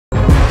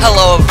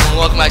Hello everyone,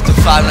 welcome back to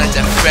Five Nights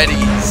at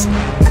Freddy's.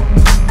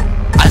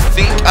 I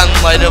think I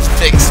might have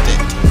fixed it,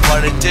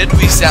 but it did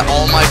reset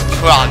all my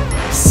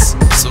progress.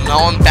 So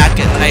now I'm back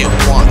at night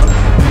 1.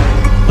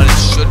 But it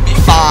should be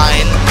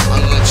fine.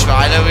 I'm gonna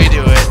try to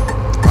redo it.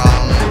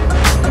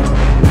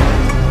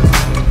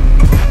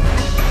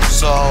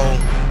 So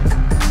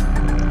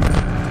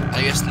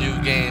I guess new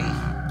game.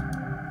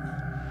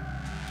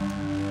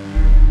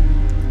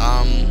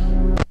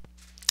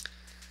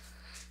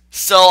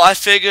 So I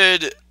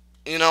figured,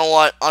 you know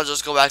what, I'll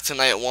just go back to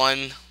night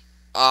 1.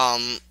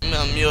 I'm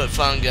gonna mute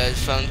phone guys,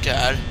 phone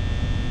card.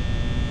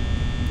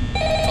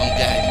 Phone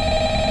guy.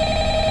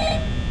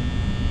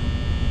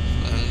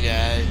 Phone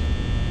guy.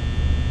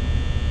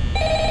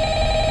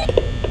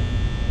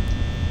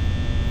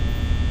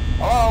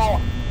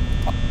 Hello?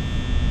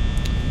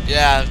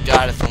 Yeah,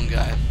 got it, phone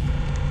guy.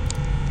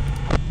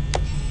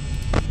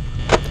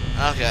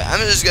 Okay,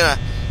 I'm just gonna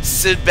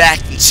sit back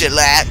and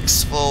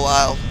chillax for a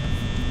while.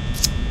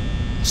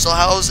 So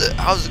how's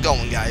it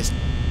going, guys?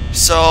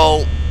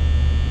 So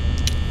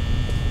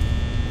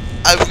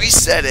I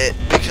reset it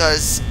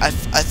because I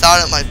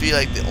thought it might be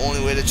like the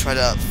only way to try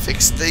to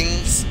fix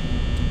things.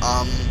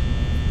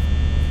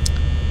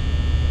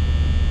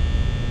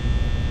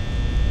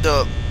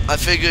 I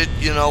figured,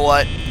 you know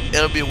what,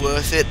 it'll be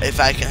worth it if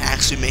I can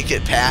actually make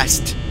it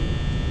past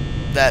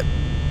that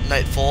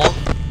nightfall.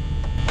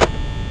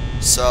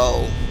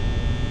 So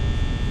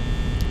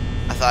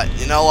I thought,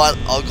 you know what,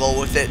 I'll go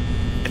with it.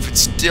 If it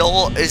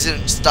still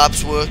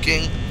stops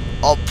working,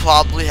 I'll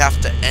probably have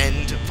to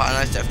end Five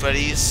Nights at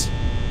Freddy's.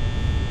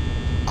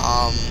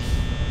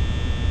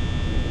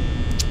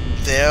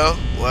 There,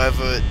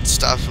 wherever it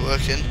stops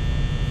working.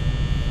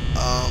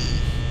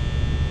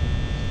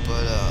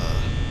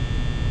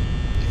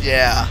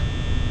 Yeah.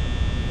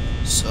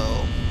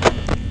 So,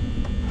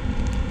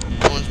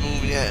 no one's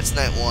moving yet. It's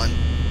night 1.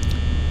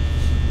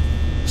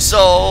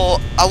 So,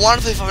 I want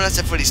to play Five Nights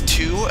at Freddy's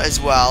 2 as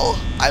well.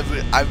 I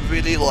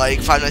really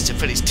like Five Nights at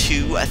Freddy's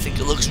 2. I think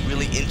it looks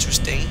really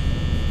interesting.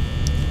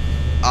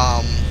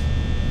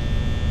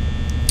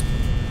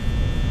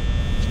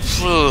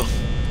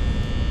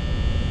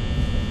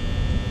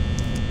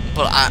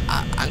 But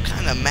I'm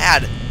kind of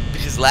mad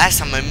because last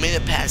time I made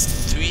it past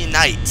 3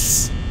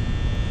 nights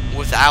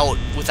without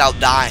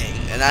dying,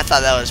 and I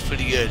thought that was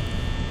pretty good.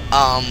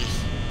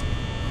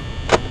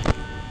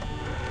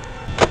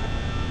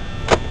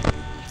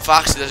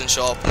 Foxy doesn't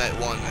show up night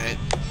 1, right?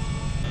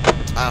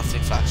 I don't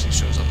think Foxy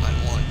shows up night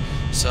 1,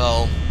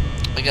 so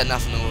I got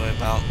nothing to worry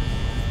about.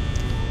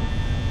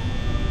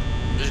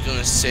 I'm just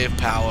gonna save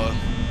power.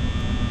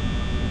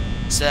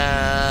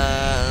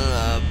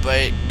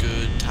 Celebrate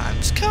good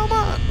times. Come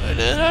on,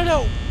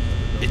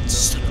 it's a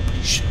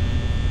celebration.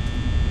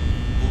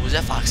 What was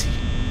that, Foxy?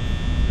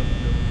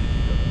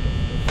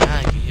 Yeah,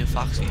 I can hear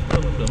Foxy.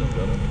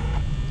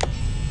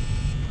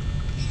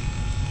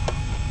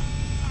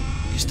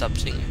 You stopped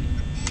singing.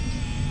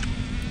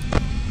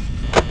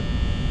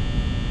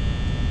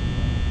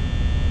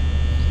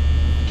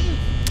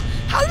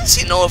 How does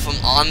he know if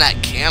I'm on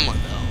that camera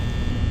though?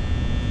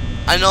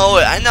 I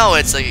know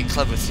it's like a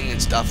clever thing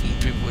and stuff, and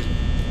people would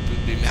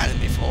be mad at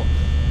me for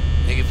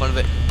making fun of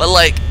it. But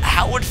like,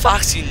 how would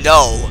Foxy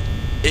know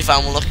if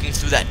I'm looking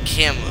through that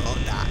camera or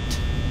not?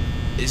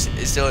 Is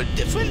there a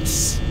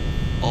difference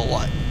or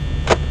what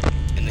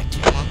in the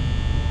camera?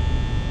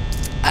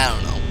 I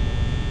don't know.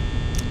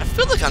 I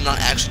feel like I'm not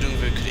actually doing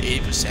very good at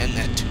 80%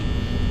 that too.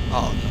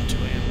 Oh no, 2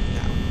 AM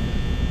now.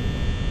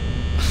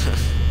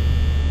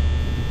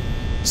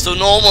 So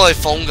normally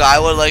phone guy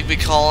would like be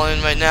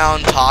calling right now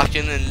and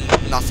talking and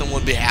nothing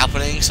would be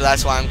happening, so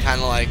that's why I'm kind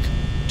of like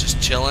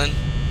just chilling,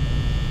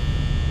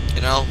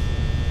 you know.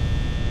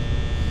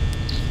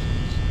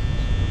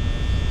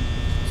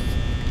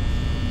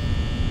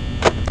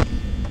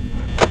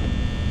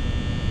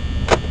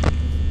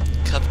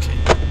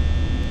 Cupcake.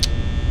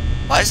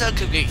 Why is that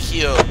cupcake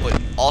here but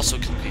also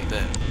cupcake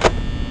there?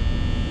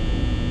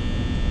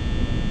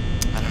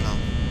 I don't know.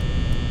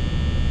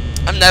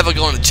 I'm never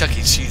going to Chuck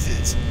E.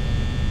 Cheese's.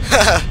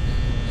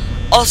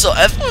 Also,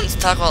 everyone's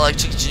talking about like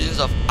Chuck E. Cheese and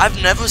stuff.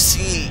 I've never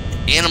seen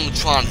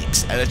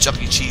animatronics at a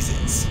Chuck E.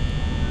 Cheese's.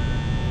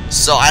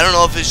 So I don't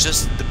know if it's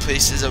just the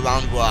places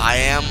around where I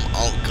am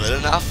aren't good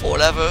enough or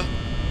whatever.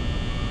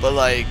 But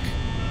like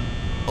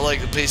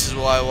the places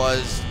where I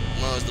was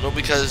when I was little,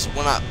 because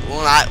when I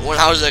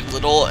was like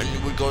little and we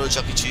would go to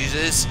Chuck E.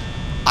 Cheese's,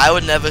 I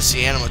would never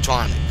see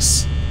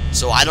animatronics.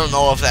 So I don't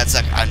know if that's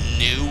like a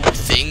new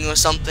thing or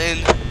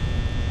something.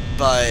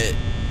 But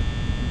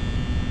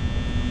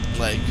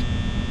like,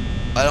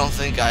 I don't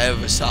think I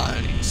ever saw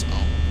any, so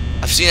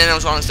I've seen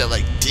animatronics at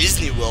like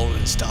Disney World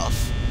and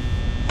stuff,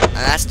 and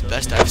that's the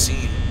best I've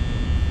seen.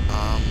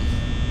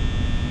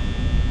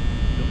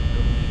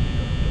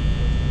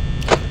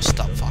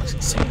 Stop Foxy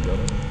singing.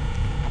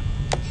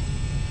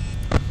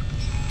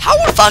 How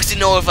would Foxy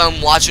know if I'm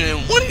watching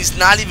him when he's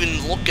not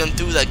even looking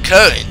through the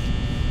curtain?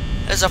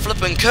 There's a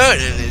flipping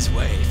curtain in his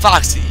way.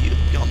 Foxy,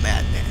 you're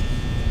mad, man.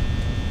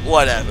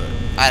 Whatever.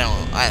 I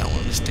don't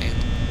understand.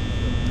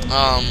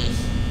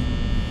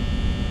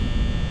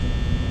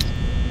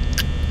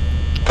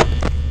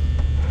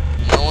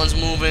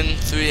 moving.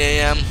 3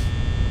 a.m.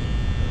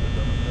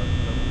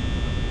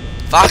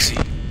 Foxy,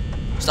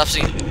 stop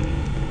singing.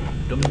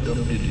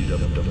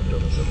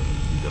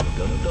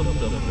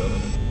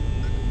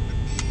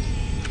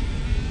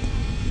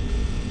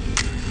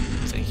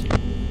 Thank you.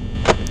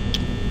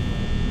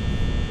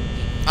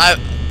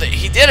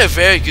 He did a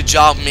very good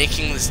job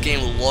making this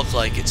game look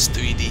like it's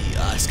 3D.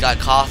 Scott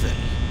Cawthon.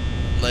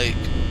 Like,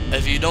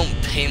 if you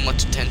don't pay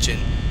much attention,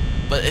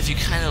 but if you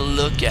kind of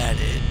look at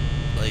it,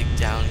 like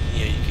down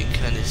here, you can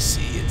kind of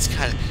see it's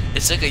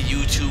like a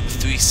YouTube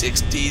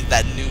 360,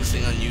 that new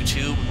thing on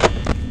YouTube.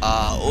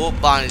 Oh,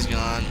 Bonnie's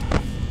gone.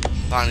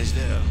 Bonnie's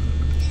there.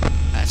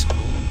 That's cool.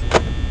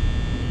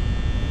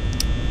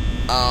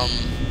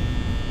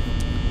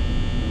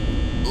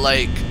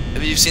 Like,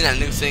 if you've seen that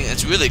new thing,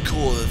 it's really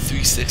cool, the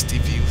 360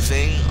 view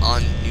thing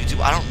on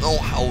YouTube. I don't know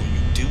how you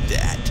do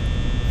that.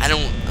 I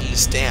don't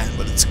understand,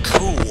 but it's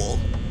cool.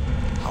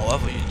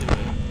 However you do it.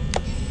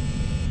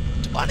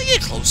 Did Bonnie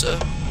get closer?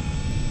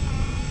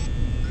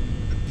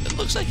 It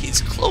looks like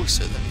he's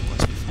closer than he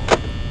was before.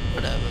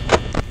 Whatever.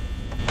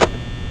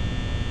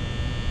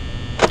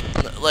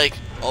 Like,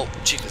 oh,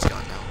 Chica's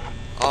gone now.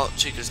 Oh,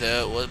 Chica's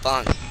there. Where's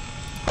Bonnie?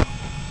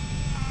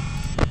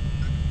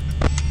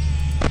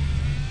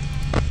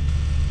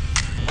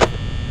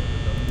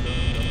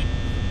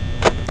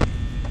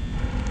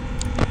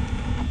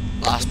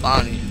 Lost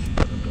Bonnie.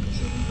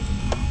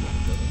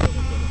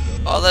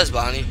 Oh, there's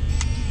Bonnie.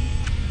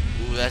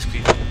 Ooh, that's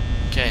creepy.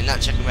 Okay,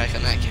 not checking back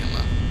on that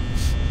camera.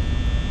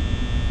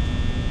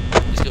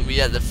 He's gonna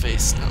be at the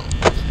face now.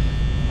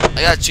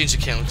 I gotta change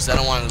the camera because I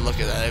don't want to look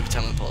at that every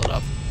time I pull it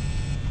up.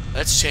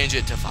 Let's change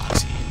it to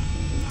Foxy.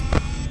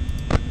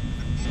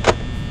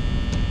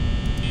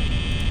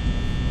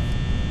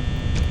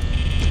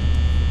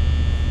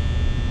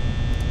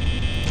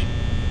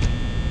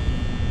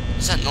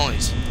 What's that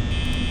noise?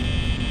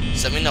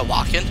 Does that mean they're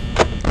walking?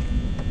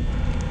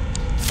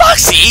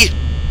 Foxy!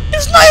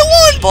 It's night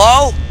 1,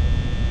 bro!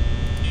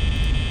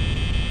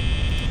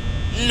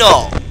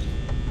 No.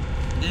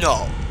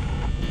 No.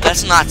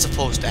 That's not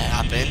supposed to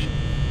happen.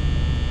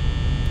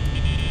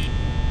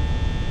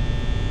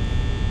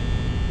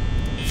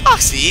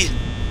 Foxy?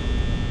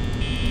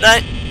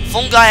 That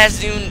phone guy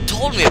hasn't even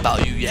told me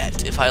about you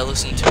yet, if I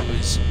listen to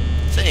his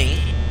thing.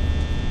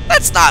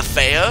 That's not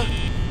fair.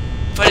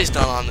 Freddy's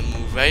not on the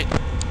move, right?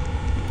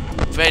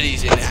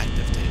 Freddy's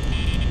inactive, dude.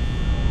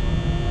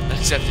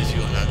 Except if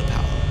you run out of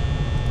power.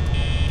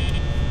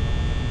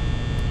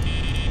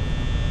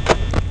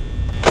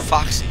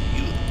 Foxy,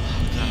 you...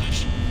 Oh,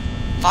 gosh.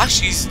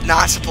 Foxy's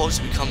not supposed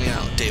to be coming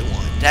out day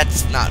 1.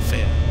 That's not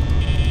fair.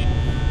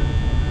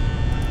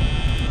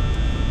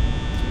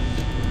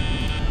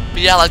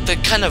 But yeah, like the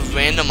kind of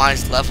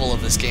randomized level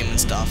of this game and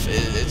stuff,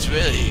 it's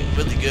really,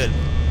 really good.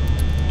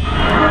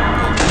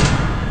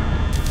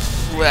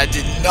 Well, I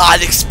did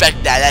not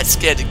expect that. That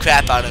scared the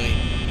crap out of me.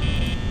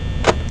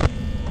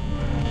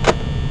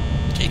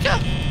 Chica?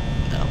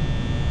 No.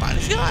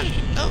 Bonnie's gone?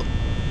 No.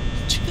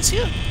 Chica's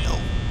here? No.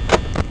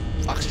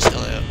 Foxy's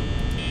still there.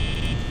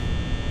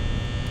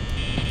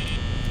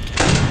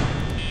 Okay.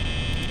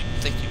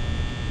 Thank you.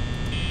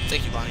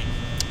 Thank you, Bonnie.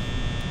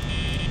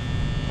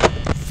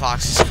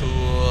 Foxy's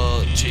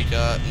cool.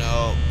 Chica,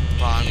 no.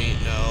 Bonnie,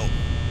 no.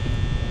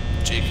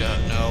 Chica,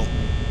 no.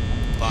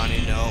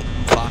 Bonnie, no.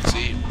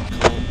 Foxy,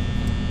 cool.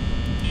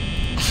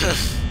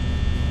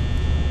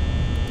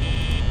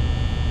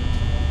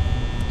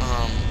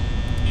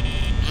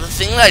 The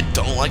thing that I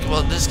don't like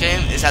about this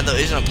game is that there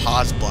isn't a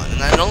pause button,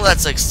 and I know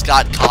that's like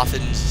Scott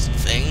Cawthon's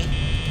thing,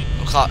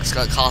 or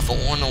Scott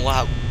Cawthon, or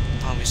how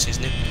you say his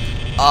name.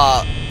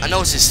 I know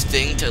it's his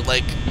thing to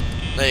like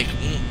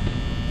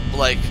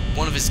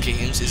one of his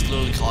games is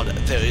literally called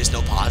 "There Is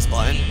No Pause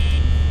Button,"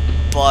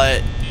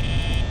 but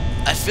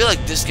I feel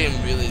like this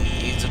game really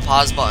needs a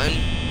pause button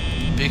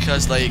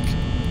because, like,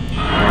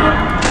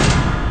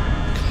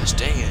 gosh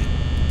dang it,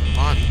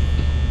 Bonnie.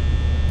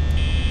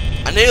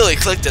 I nearly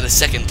clicked it a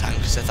second time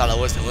because I thought I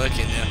wasn't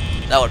working there.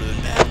 That would have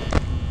been bad.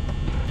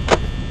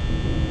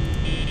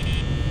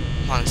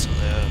 Bonnie's still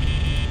there.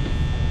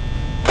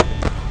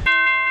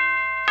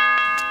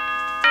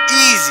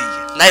 Easy,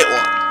 night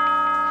 1.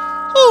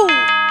 Woo!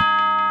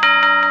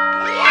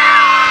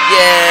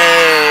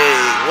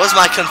 Yay! Where's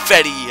my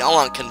confetti? I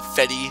want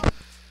confetti.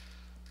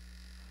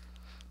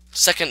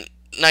 Second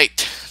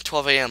night,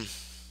 12 a.m.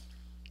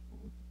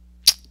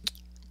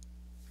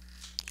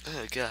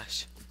 Oh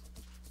gosh.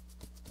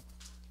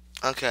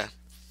 Okay.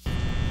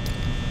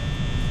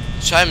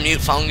 Should I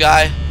mute phone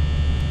guy?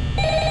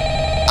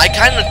 I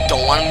kind of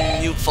don't want to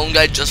mute phone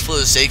guy just for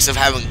the sakes of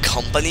having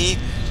company.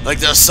 Like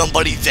there's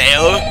somebody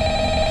there.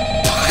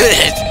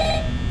 But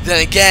then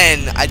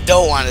again, I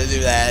don't want to do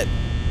that.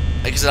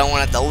 Because I don't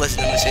want to have to listen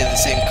to him say the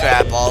same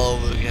crap all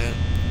over again.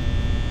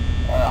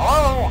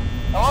 Hello?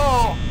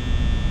 Hello?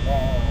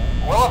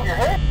 Well, if you're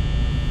here?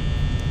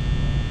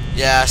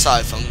 Yeah, I saw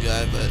it, phone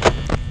guy, but...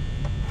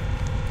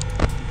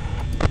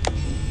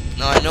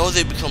 Now I know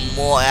they become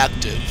more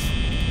active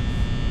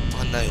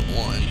on night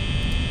 1.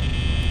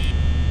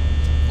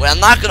 Wait, I'm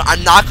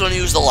not gonna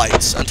use the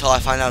lights until I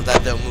find out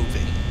that they're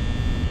moving.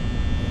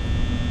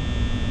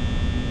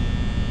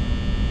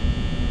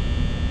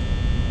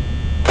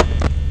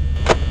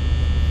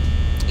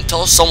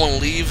 until someone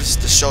leaves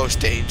the show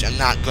stage, I'm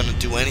not gonna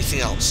do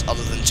anything else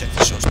other than check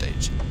the show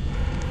stage.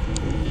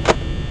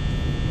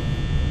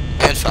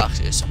 And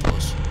Foxy, I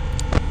suppose.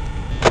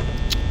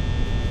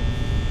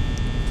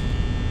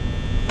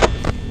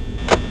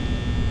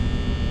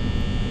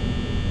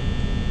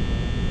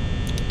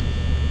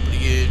 Pretty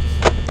good.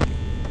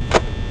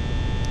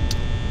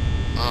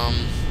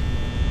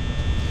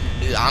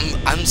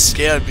 I'm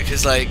scared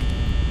because like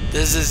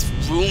there's this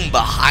room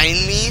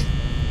behind me.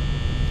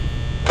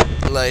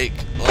 Like,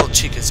 oh,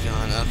 Chica's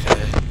gone.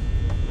 Okay,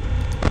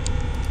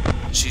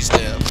 she's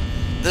there.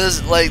 There's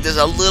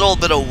a little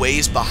bit of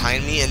ways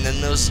behind me, and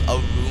then there's a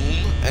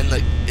room, and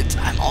like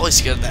I'm always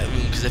scared of that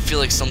room because I feel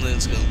like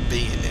something's gonna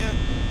be in there.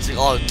 It's like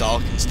all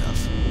dark and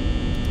stuff.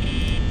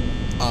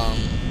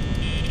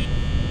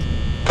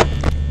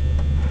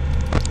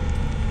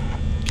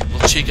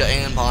 Well, Chica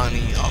and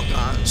Bonnie are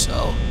gone,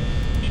 so.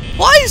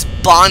 Why is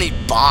Bonnie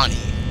Bonnie?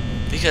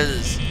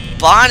 Because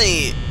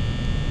Bonnie,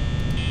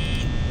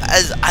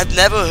 as I've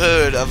never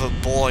heard of a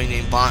boy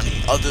named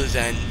Bonnie other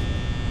than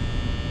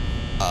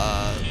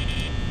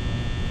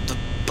the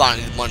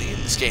Bonnie the Money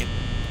in this game.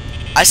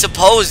 I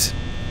suppose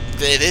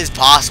that it is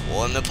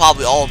possible, and they're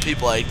probably all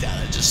people like that.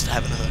 I just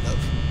haven't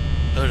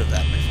heard of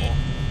that before.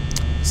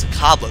 There's a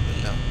cobweb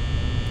in the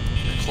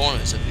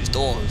corners of these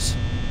doors.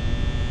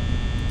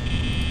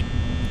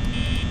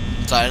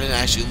 Sorry, I didn't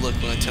actually look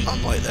when I turned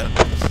on the light there.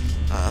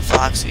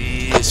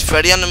 Foxy. Is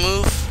Freddy on the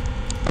move?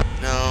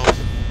 No.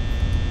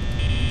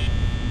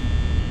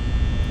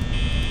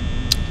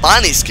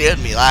 Bonnie scared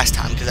me last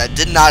time because I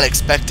did not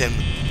expect him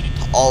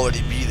to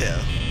already be there.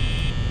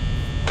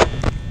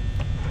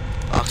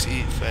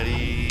 Foxy,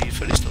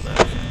 Freddy's still there.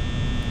 Okay.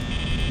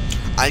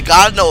 I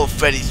gotta know if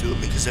Freddy's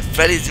moving, because if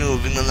Freddy's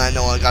moving, then I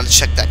know I gotta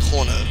check that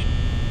corner.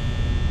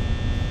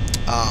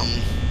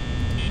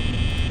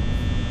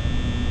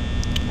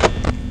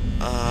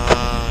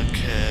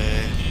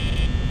 Okay.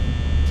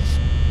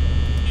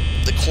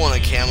 The corner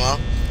camera,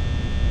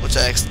 which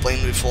I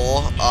explained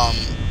before,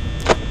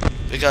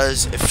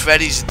 because if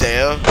Freddy's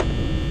there,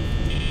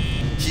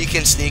 he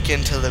can sneak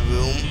into the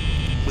room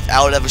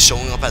without ever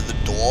showing up at the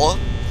door.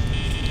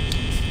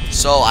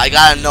 So I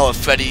gotta know if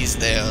Freddy's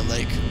there,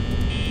 like,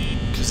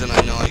 because then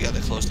I know I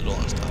gotta close the door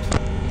and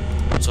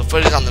stuff. So if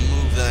Freddy's on the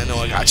move, then I know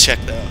I gotta check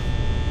there.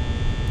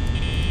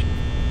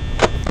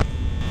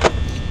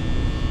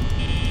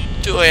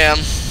 2 a.m.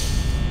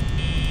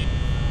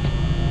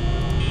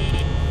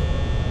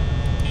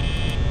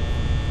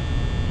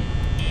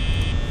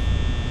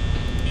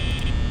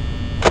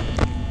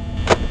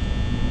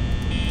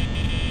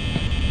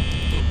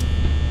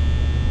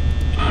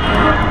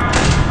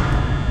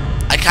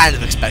 I kind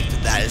of expected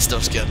that. It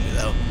still scared me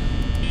though.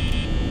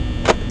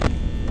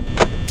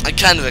 I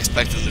kind of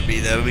expected him to be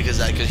there because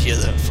I could hear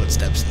the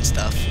footsteps and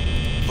stuff.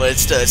 But it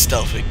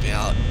still freaked me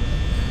out.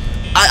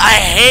 I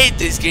hate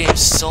this game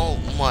so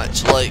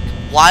much. Like,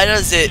 why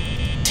does it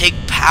take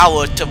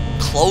power to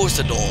close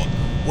the door?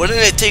 Wouldn't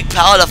it take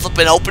power to flip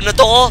and open the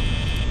door?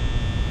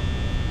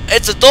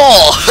 It's a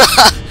door!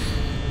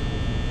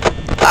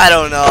 I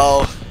don't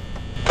know.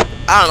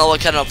 I don't know what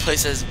kind of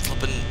place has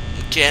flipping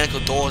mechanical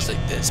doors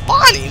like this.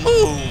 Bonnie,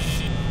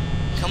 move!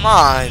 Come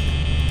on.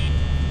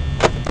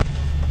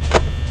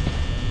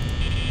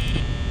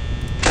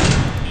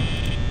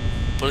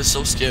 But it's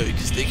so scary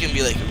because they can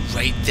be like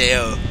right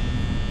there.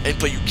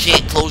 But you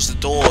can't close the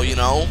door, you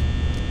know?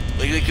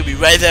 Like, it could be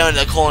right there in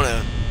the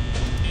corner.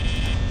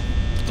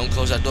 Don't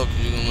close that door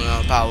because you're going to run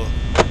out of power.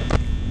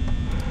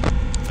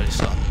 Freddy's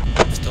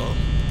still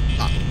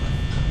not moving.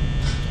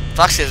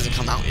 Foxy hasn't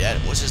come out yet,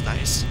 which is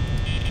nice.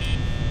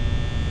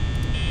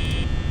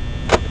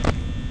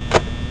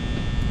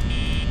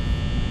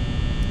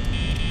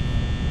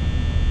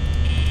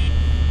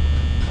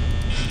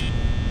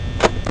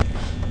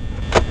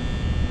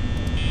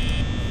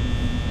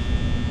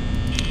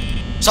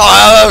 Sorry,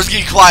 I was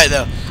getting quiet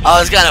though. I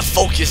was kind of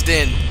focused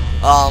in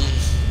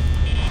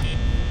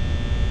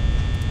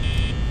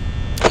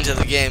into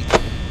the game.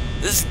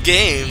 This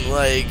game,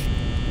 like,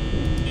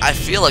 I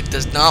feel like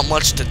there's not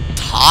much to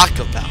talk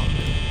about.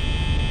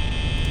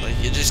 Like,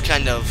 you just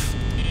kind of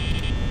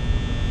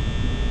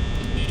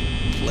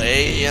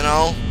play, you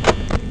know?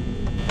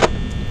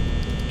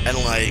 And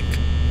like,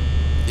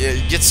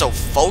 you get so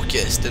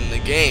focused in the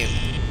game.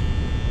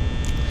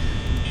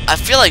 I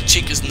feel like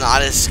Chica's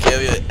not as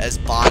scary as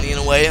Bonnie in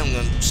a way. I'm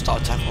gonna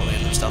start talking about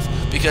random stuff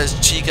because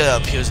Chica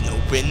appears in the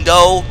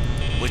window,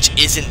 which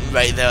isn't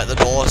right there at the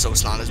door, so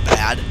it's not as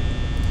bad.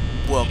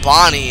 Where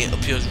Bonnie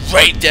appears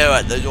right there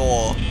at the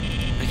door.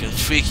 It can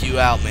freak you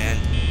out, man.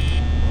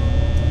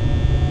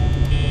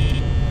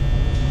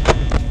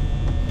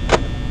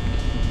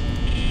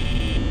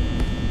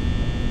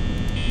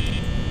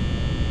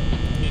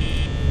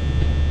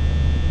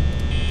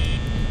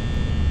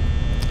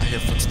 I hear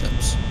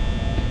footsteps.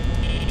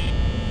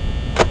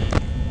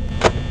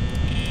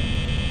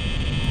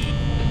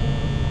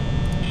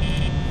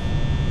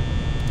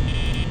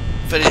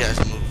 Freddy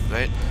hasn't moved,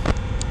 right?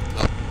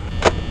 No.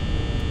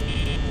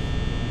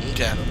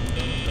 Okay.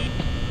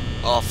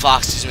 Oh,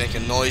 Foxy's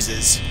making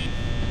noises.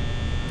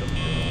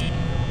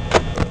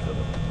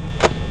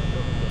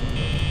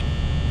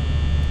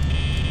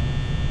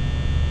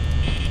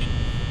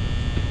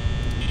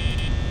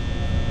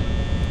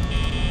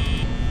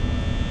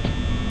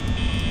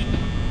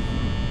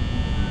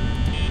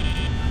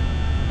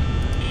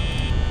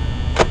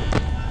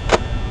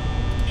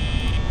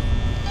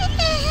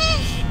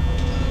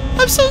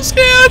 I'm so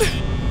scared.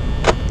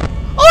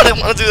 Oh, I didn't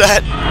want to do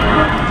that.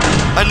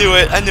 I knew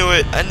it. I knew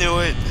it. I knew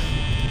it.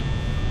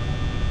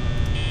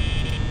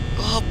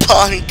 Oh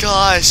my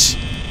gosh.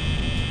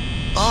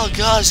 Oh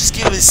gosh, this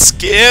game is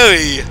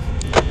scary.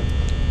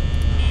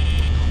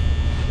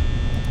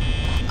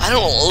 I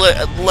don't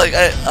like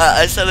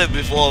I said it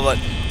before, but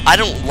I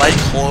don't like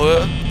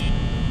horror.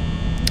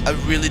 I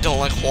really don't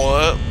like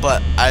horror,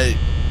 but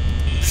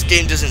this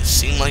game doesn't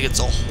seem like it's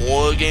a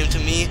horror game to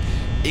me.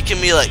 It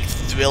can be like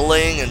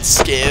thrilling and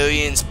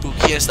scary and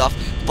spooky and stuff,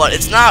 but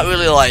it's not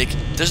really like,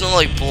 there's no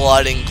like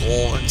blood and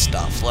gore and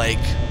stuff. Like,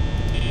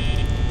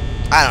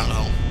 I don't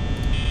know.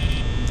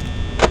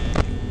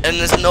 And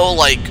there's no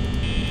like,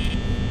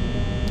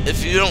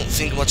 if you don't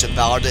think much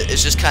about it,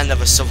 it's just kind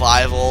of a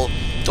survival,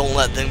 don't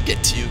let them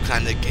get to you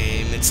kind of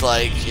game. It's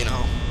like, you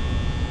know.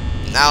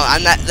 Now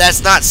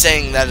that's not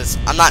saying that it's,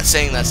 I'm not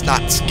saying that's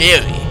not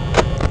scary.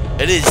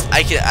 It is.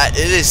 It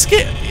is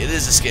scary. It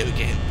is a scary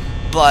game.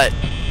 But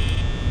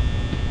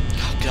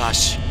oh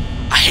gosh,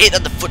 I hate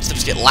that the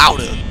footsteps get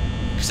louder.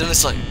 Cause then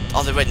it's like,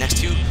 are they right next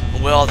to you? Or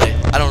where are they?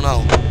 I don't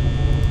know.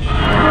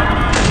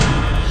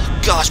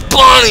 Oh gosh,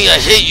 Bonnie, I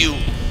hate you.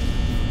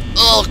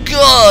 Oh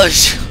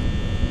gosh.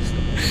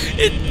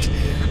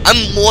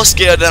 I'm more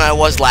scared than I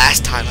was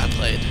last time I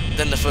played.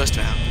 Than the first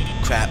round.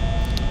 Crap.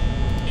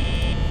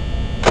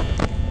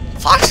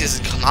 Foxy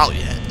hasn't come out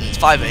yet, and it's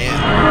 5 AM.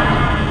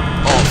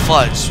 Oh,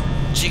 fudge.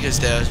 Chica's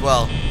there as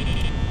well.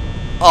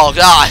 Oh,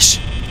 gosh.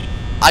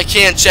 I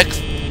can't check.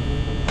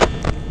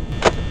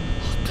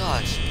 Oh,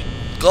 gosh.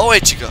 Go away,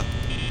 Chica.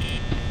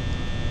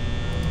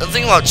 The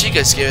thing about Chica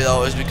is scary,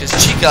 though, is because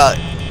Chica,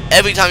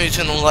 every time you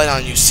turn the light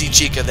on, you see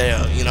Chica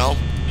there, you know?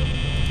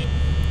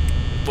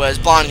 Whereas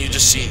Bonnie, you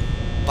just see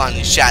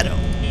Bonnie's shadow.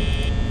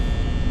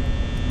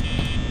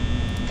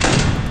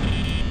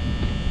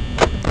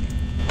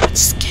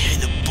 It's scary,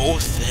 they're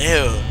both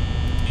there.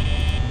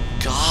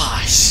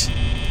 Gosh.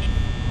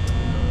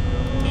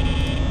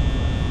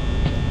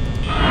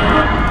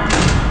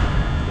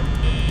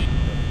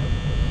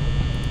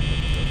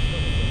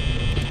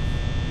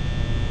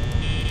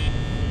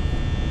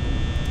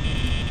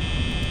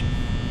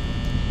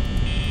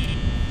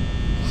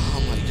 Oh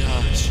my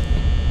gosh.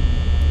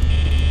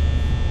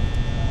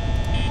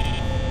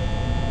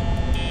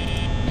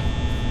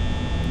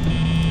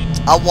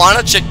 I want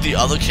to check the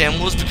other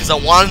cameras because I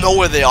want to know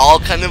where they are,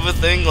 kind of a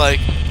thing.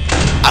 Like,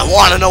 I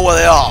want to know where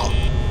they are.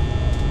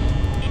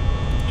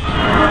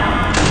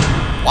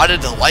 Why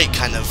did the light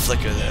kind of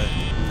flicker there?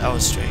 That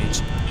was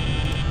strange.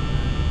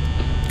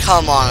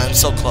 Come on, I'm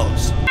so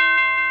close.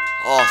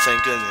 Oh,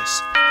 thank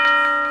goodness.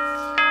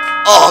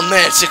 Oh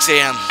man, it's 6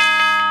 AM.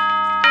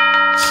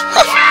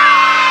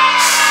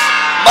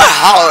 My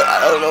heart,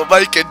 I don't know if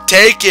I can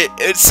take it.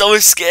 It's so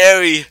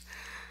scary.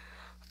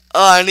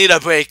 Oh, I need a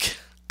break.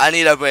 I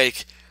need a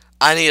break.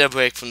 I need a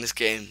break from this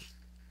game.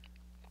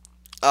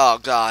 Oh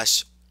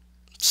gosh.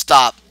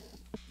 Stop.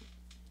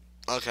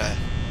 Okay.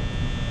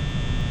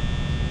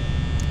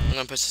 I'm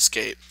gonna press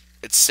escape.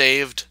 It's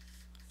saved.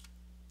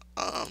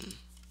 Okay.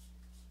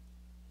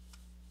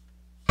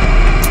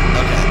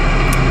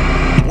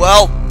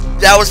 Well,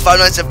 that was Five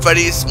Nights at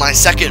Freddy's, my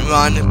second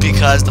run,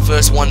 because the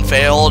first one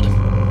failed.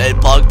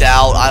 It bugged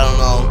out. I don't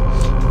know.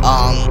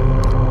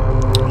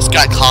 It's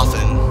got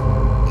coffin.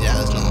 Yeah,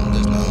 there's no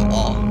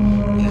all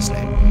in this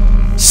name.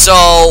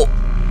 So,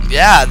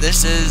 yeah,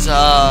 this is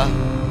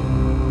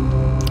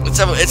it's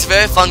a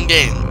very fun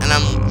game, and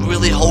I'm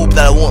really hope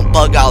that it won't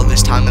bug out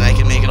this time, and I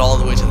can make it all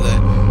the way to the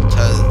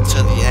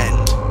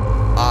end.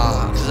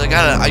 Cause I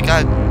got like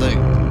big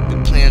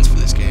plans for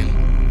this game.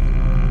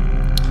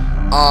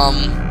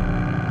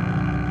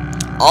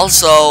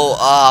 Also,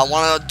 I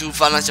want to do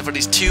Five Nights at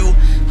Freddy's 2.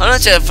 Five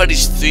Nights at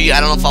Freddy's 3, I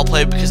don't know if I'll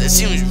play it because it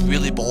seems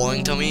really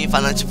boring to me.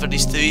 Five Nights at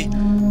Freddy's 3.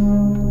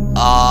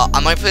 I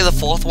might play the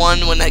fourth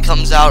one when that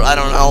comes out. I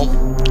don't know.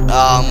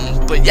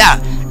 But yeah,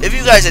 if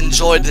you guys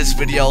enjoyed this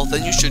video,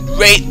 then you should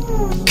rate,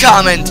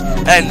 comment,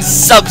 and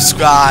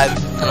subscribe.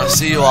 And I'll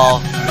see you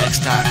all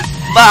next time.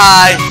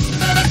 Bye.